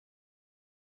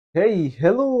Hey,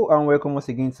 hello, and welcome once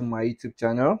again to my YouTube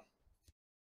channel.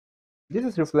 This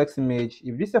is Reflex Image.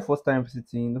 If this is your first time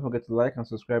visiting, don't forget to like and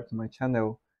subscribe to my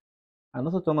channel, and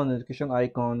also turn on the notification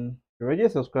icon. If you're already a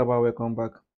subscriber, welcome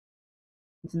back.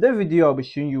 In today's video, I'll be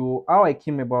showing you how I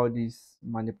came about this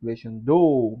manipulation.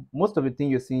 Though most of the thing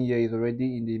you're seeing here is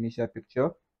already in the initial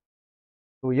picture.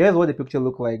 So here's what the picture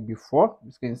looked like before.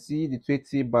 You can see the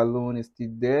 20 balloon is still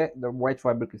there, the white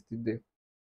fabric is still there.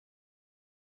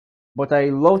 But I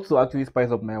love to actually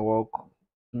spice up my work,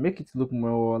 make it look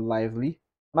more lively.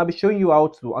 And I'll be showing you how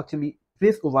to actually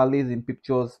place overlays in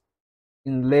pictures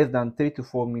in less than 3 to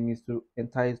 4 minutes to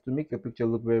entice to make your picture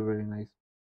look very nice.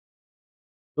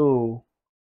 So,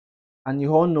 and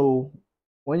you all know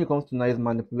when it comes to nice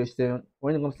manipulation,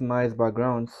 when it comes to nice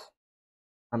backgrounds,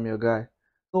 I'm your guy.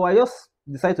 So I just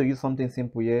decided to use something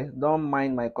simple here. Don't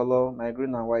mind my color, my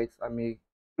green and white. I'm a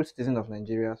true citizen of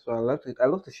Nigeria, so I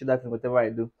love to show that in whatever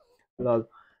I do. Lol.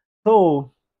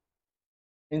 So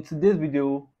in today's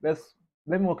video, let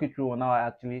me walk you through on how I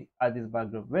actually add this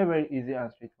backdrop. Very easy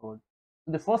and straightforward.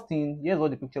 So the first thing, here's what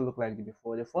the picture looked like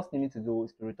before. The first thing you need to do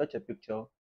is to retouch a picture.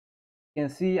 You can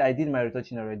see I did my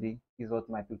retouching already. This is what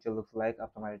my picture looks like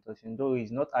after my retouching. Though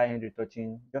it's not high-end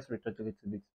retouching, just retouch a little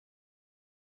bit.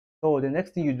 So the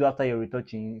next thing you do after your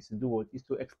retouching is to do what? Is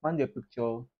to expand your picture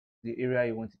to the area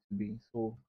you want it to be.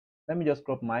 So let me just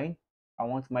crop mine. I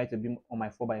want mine to be on my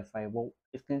 4x5. Well,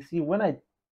 you can see when I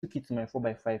took it to my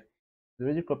 4x5, it's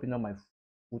already cropping out my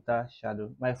footer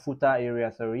shadow, my footer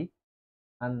area, sorry.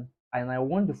 And I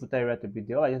want the footer area to be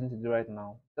there. All I just need to do right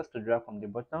now, just to drag from the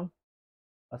bottom,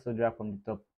 also drag from the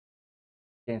top.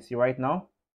 You can see right now,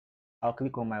 I'll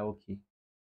click on my OK.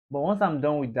 But once I'm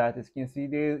done with that, as you can see,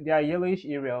 there are yellowish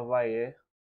area over here.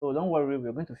 So don't worry,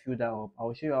 we're going to fill that up.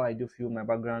 I'll show you how I do fill my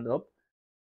background up.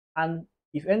 And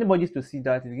if anybody's to see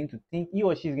that, is going to think, he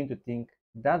or she is going to think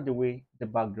that's the way the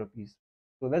backdrop is.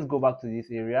 So let's go back to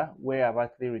this area where I've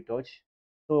actually retouched.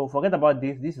 So forget about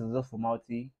this. This is just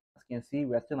formality. As you can see,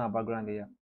 we are still in our background layer.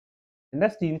 The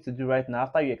next thing you need to do right now,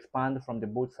 after you expand from the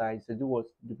both sides, to do what?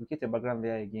 Duplicate the background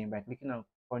layer again by clicking on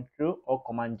Ctrl or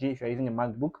Command J if you're using a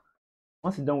MacBook.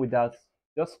 Once you're done with that,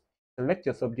 just select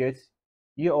your subject.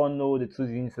 You all know the tools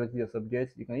you need to select your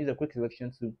subject. You can use a quick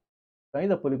selection tool. You can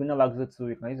use a polygonal lasso tool.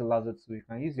 You can use a lasso tool. You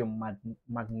can use your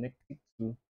magnetic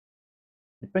tool,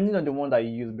 depending on the one that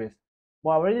you use best. But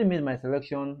I already made my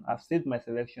selection. I've saved my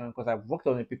selection because I've worked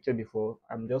on a picture before.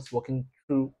 I'm just walking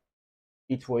through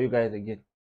it for you guys again.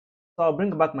 So I'll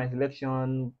bring back my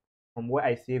selection from where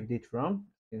I saved it from.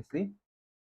 You can see.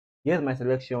 Here's my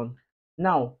selection.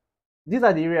 Now, these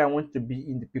are the area I want to be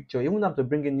in the picture. Even though I have to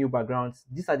bring in new backgrounds,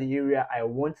 these are the area I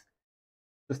want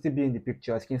to still be in the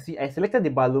picture. As you can see, I selected the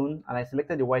balloon and I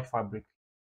selected the white fabric.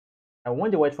 I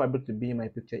want the white fabric to be in my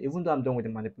picture, even though I'm done with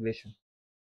the manipulation.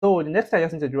 So the next thing I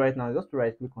just need to do right now is just to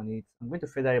right click on it. I'm going to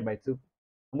feather it by 2.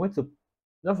 I'm going to,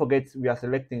 don't forget we are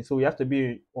selecting, so we have to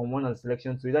be on one of the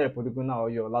selections, so either your polygonal or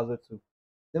your lasso tool.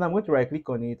 Then I'm going to right click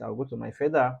on it. I'll go to my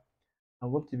feather.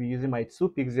 I'm going to be using my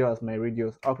 2 pixel as my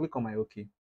radius. I'll click on my OK.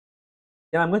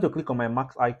 Then I'm going to click on my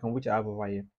max icon, which I have over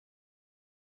here.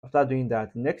 After doing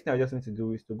that, the next thing I just need to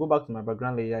do is to go back to my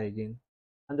background layer again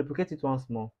and duplicate it once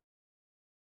more.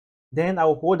 Then I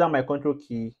will hold down my control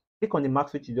key, click on the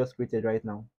max which you just created right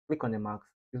now. Click on the max.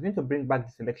 It's going to bring back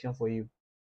the selection for you.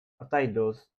 After it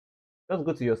does, just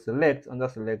go to your select, under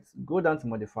select, go down to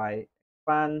modify,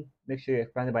 expand, make sure you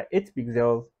expand it by 8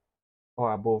 pixels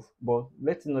or above, but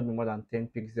let it not be more than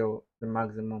 10 pixels, the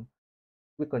maximum.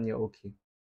 Click on your OK.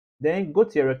 Then go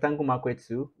to your rectangle marquee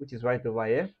tool, which is right over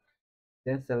here.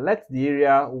 Then select the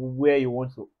area where you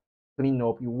want to clean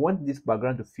up. You want this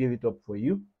background to fill it up for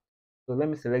you. So let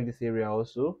me select this area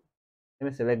also. Let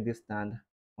me select this stand. I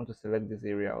want to select this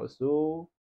area also.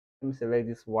 Let me select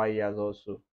this wires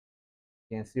also.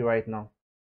 You can see right now.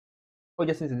 What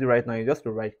you just need to do right now is just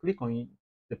to right click on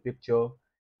the picture,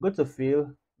 go to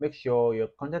fill, make sure your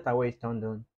content aware is turned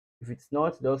on. If it's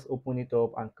not, just open it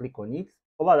up and click on it.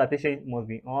 Color adaptation must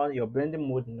be on, your blending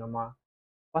mode normal.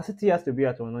 Opacity has to be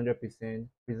at 100%.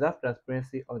 Preserve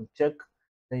transparency on check.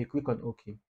 Then you click on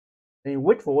OK. Then you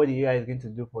wait for what the AI is going to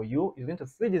do for you. It's going to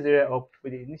fill this area up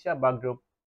with the initial backdrop.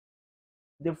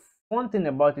 The fun thing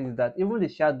about it is that even the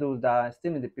shadows that are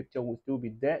still in the picture will still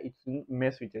be there. It won't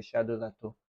mess with your shadows at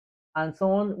all. And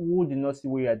someone who did not see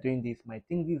where you are doing this might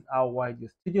think this is how wide your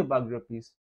studio backdrop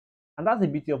is. And that's the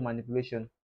beauty of manipulation.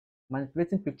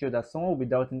 Manipulating picture that someone will be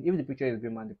doubting if the picture is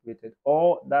being manipulated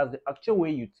or that's the actual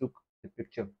way you took the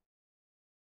picture.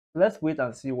 Let's wait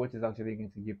and see what is actually going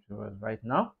to give to us right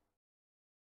now.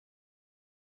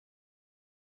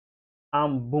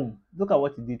 And boom, look at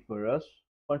what it did for us.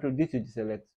 Control D to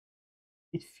deselect.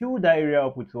 it filled that area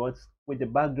up with what? With the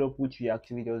backdrop which we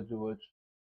actually just do what?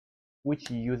 Which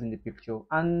you use in the picture.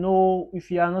 And no,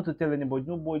 if you are not to tell anybody,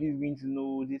 nobody is going to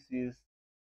know this is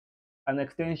an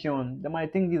extension. They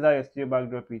might think these are your studio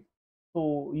backdrop it.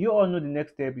 So you all know the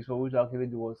next step is for you to actually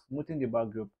do was smoothing the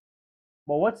backdrop.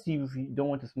 But what if you don't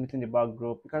want to smoothen the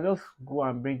backdrop? You can just go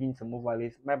and bring in some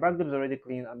overlays. My backdrop is already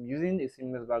clean. I'm using a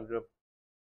seamless backdrop.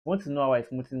 Want to know how I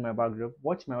smoothen my backdrop?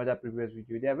 Watch my other previous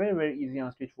video. They are very, very easy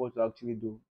and straightforward to actually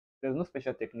do. There's no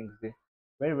special techniques there.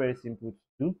 Very, very simple to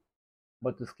do.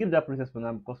 But to skip that process for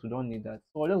now because we don't need that.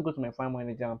 So I'll just go to my file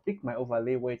manager and pick my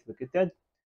overlay where it's located.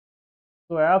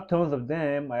 So I have tons of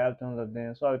them. I have tons of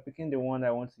them. So I'll be picking the one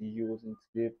I want to use in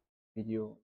today's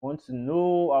video. Want to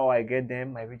know how I get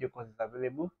them? My video course is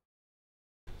available.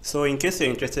 So in case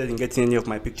you're interested in getting any of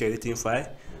my picture editing file,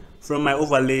 from my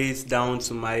overlays down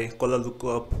to my color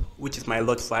lookup, which is my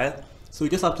lot file, so you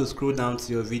just have to scroll down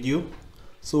to your video.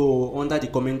 So under the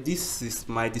comment, this is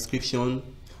my description.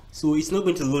 So it's not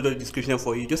going to load the description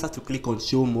for you. You just have to click on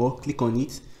show more, click on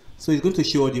it. So it's going to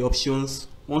show all the options.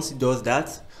 Once it does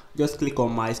that, just click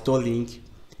on my store link.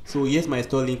 So here's my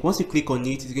store link. Once you click on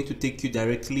it, it's going to take you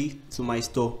directly to my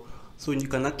store. So you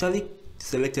can actually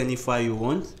select any file you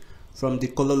want. From the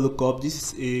color lookup,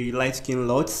 this is a light skin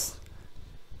LUTs.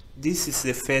 This is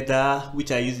a feather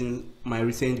which I use in my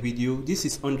recent video. This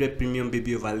is 100 premium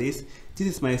baby overlays. This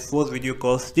is my first video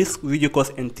course. This video course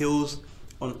entails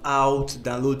on how to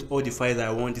download all the files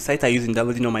I want. The site I use in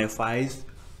downloading all my files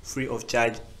free of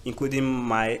charge, including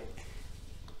my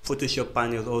Photoshop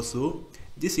panels also.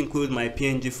 This includes my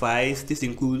PNG files. This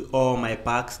includes all my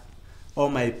packs, all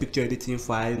my picture editing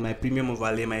files, my premium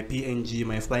overlay, my PNG,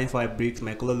 my flying fabrics,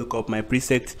 my color lookup, my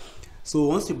presets. So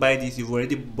once you buy this, you've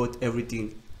already bought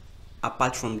everything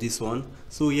apart from this one.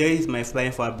 So here is my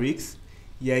flying fabrics.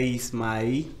 Here is my,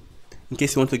 in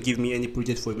case you want to give me any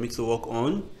project for me to work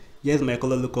on. Here's my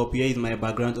color lookup. Here is my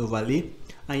background overlay,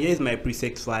 and here is my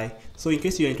presets file. So in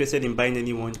case you're interested in buying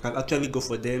any one, you can actually go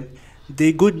for them.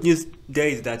 The good news there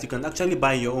is that you can actually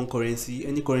buy your own currency,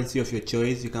 any currency of your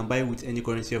choice. You can buy with any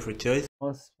currency of your choice.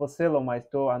 For sale on my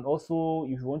store, and also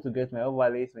if you want to get my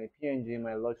overlays, my PNG,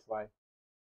 my lot file,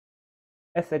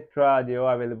 etc., they're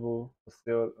all available for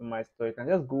sale on my store. You can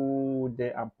just go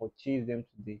there and purchase them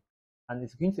today, and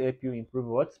it's going to help you improve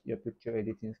what your picture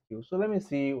editing skills. So let me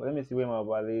see where my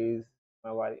overlays,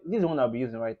 this is the one I'll be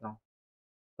using right now.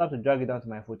 I have to drag it down to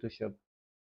my Photoshop.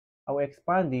 I will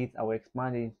expand it. I will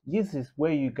expand it. This is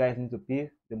where you guys need to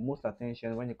pay the most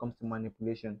attention when it comes to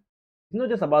manipulation. It's not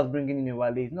just about bringing in a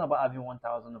overlay. It's not about having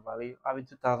 1,000 overlay, having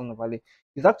 2,000 overlay.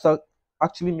 It's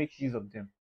actually make use of them.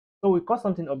 So we call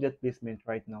something object placement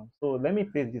right now. So let me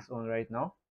place this on right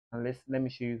now, and let me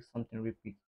show you something real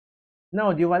quick.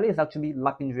 Now the overlay is actually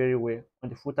lapping very well on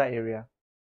the footer area.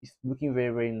 It's looking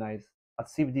very, very nice,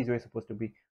 as if this is where it's supposed to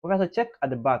be. But we have to check at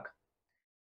the back.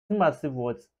 Massive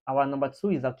words, our number 2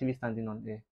 is actually standing on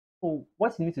there. So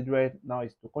what you need to do right now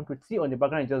is to control T on the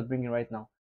background just bring it right now,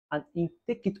 and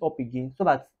take it up again so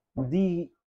that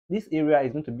this area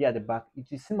is going to be at the back. It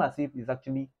will seem as if it's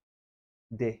actually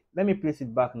there. Let me place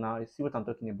it back now. You see what I'm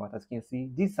talking about. As you can see,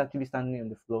 this is actually standing on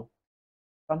the floor.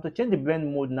 So I'm to change the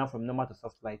blend mode now from normal to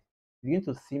soft light. It's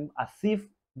going to seem as if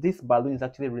this balloon is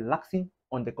actually relaxing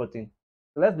on the curtain.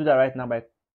 So let's do that right now by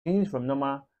changing it from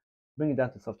normal, bring it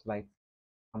down to soft light,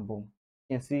 and boom.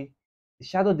 You can see the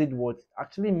shadow did what?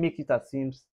 Actually make it as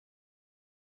seems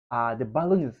the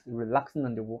balloon is relaxing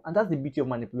on the wall, and that's the beauty of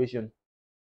manipulation.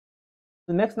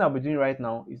 The next thing I'll be doing right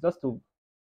now is just to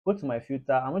go to my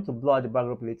filter. I'm going to blur out the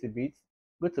backdrop a little bit.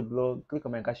 Go to blur, click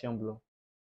on my Gaussian blur. I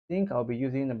think I'll be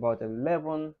using about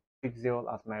 11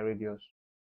 pixels as my radius.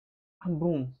 And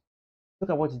boom, look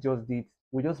at what you just did.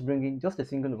 We just bring in just a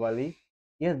single overlay.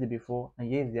 Here's the before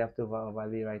and here's the after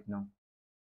overlay right now.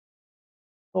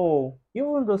 So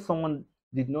even though someone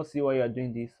did not see why you are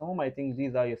doing this, someone might think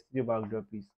these are your studio backdrop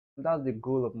is. That's the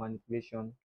goal of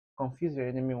manipulation. Confuse your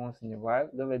enemy once in a while.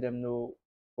 Don't let them know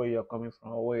where you're coming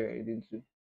from or where you're heading to.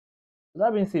 So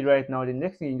that being said, right now, the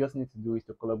next thing you just need to do is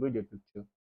to collaborate your picture.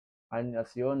 And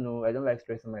as you all know, I don't like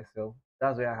stressing myself.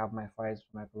 That's where I have my files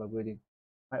for my collaborating.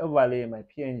 My overlay, my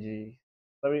PNG,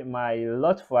 sorry, my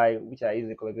lot file, which I use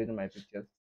to collaborate my pictures.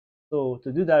 So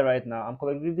to do that right now, I'm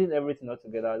collaborating everything all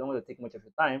together. I don't want to take much of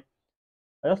your time.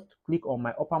 I just click on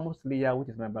my uppermost layer, which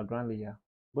is my background layer.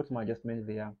 Go to my adjustment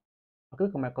layer. I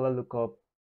click on my color lookup.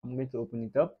 I'm going to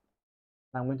open it up.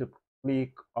 I'm going to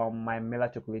click on my Mela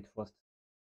chocolate first.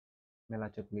 Mela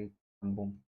chocolate, and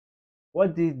boom.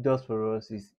 What this does for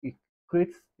us is it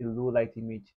creates a low light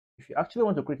image. If you actually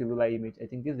want to create a low light image, I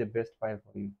think this is the best file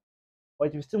for you. But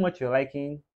if it's too much you're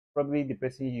liking, probably the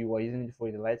person you are using it for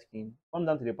is a light skin, come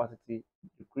down to the opacity,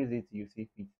 decrease it till you see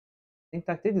fit.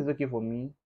 Interactive is okay for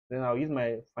me. Then I'll use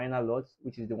my final lot,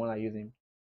 which is the one I'm using.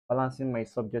 Balancing my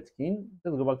subject skin.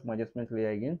 Just go back to my adjustment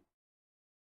layer again.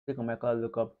 Click on my color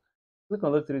lookup. Click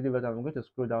on those 3D button. I'm going to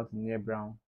scroll down to near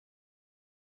brown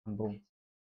and boom.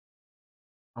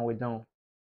 And we're done with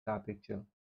that picture.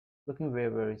 Looking very,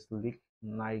 very sleek,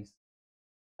 nice.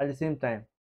 At the same time,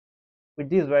 with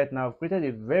this right now, I've created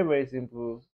a very, very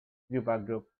simple view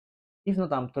backdrop. If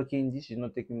not, I'm talking, this should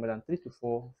not take me more than 3 to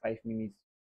 4, 5 minutes.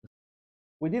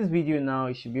 With this video now,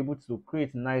 you should be able to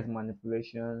create nice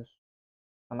manipulations.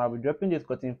 And I'll be dropping this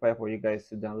cutting file for you guys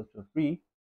to download for free.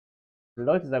 The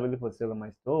lot is available for sale on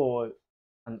my store.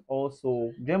 And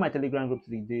also, join my Telegram group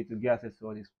today to get access to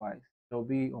all these files. They'll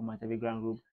be on my Telegram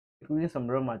group, including some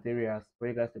raw materials for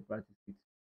you guys to practice with.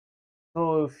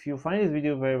 So if you find this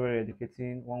video very, very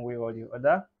educating one way or the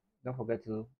other, don't forget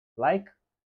to like,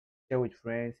 share with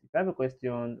friends. If you have a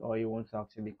question or you want to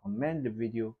actually comment the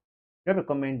video, drop a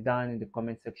comment down in the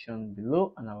comment section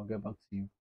below and I will get back to you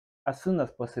as soon as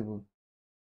possible.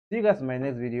 See you guys in my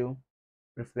next video.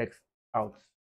 Reflex out.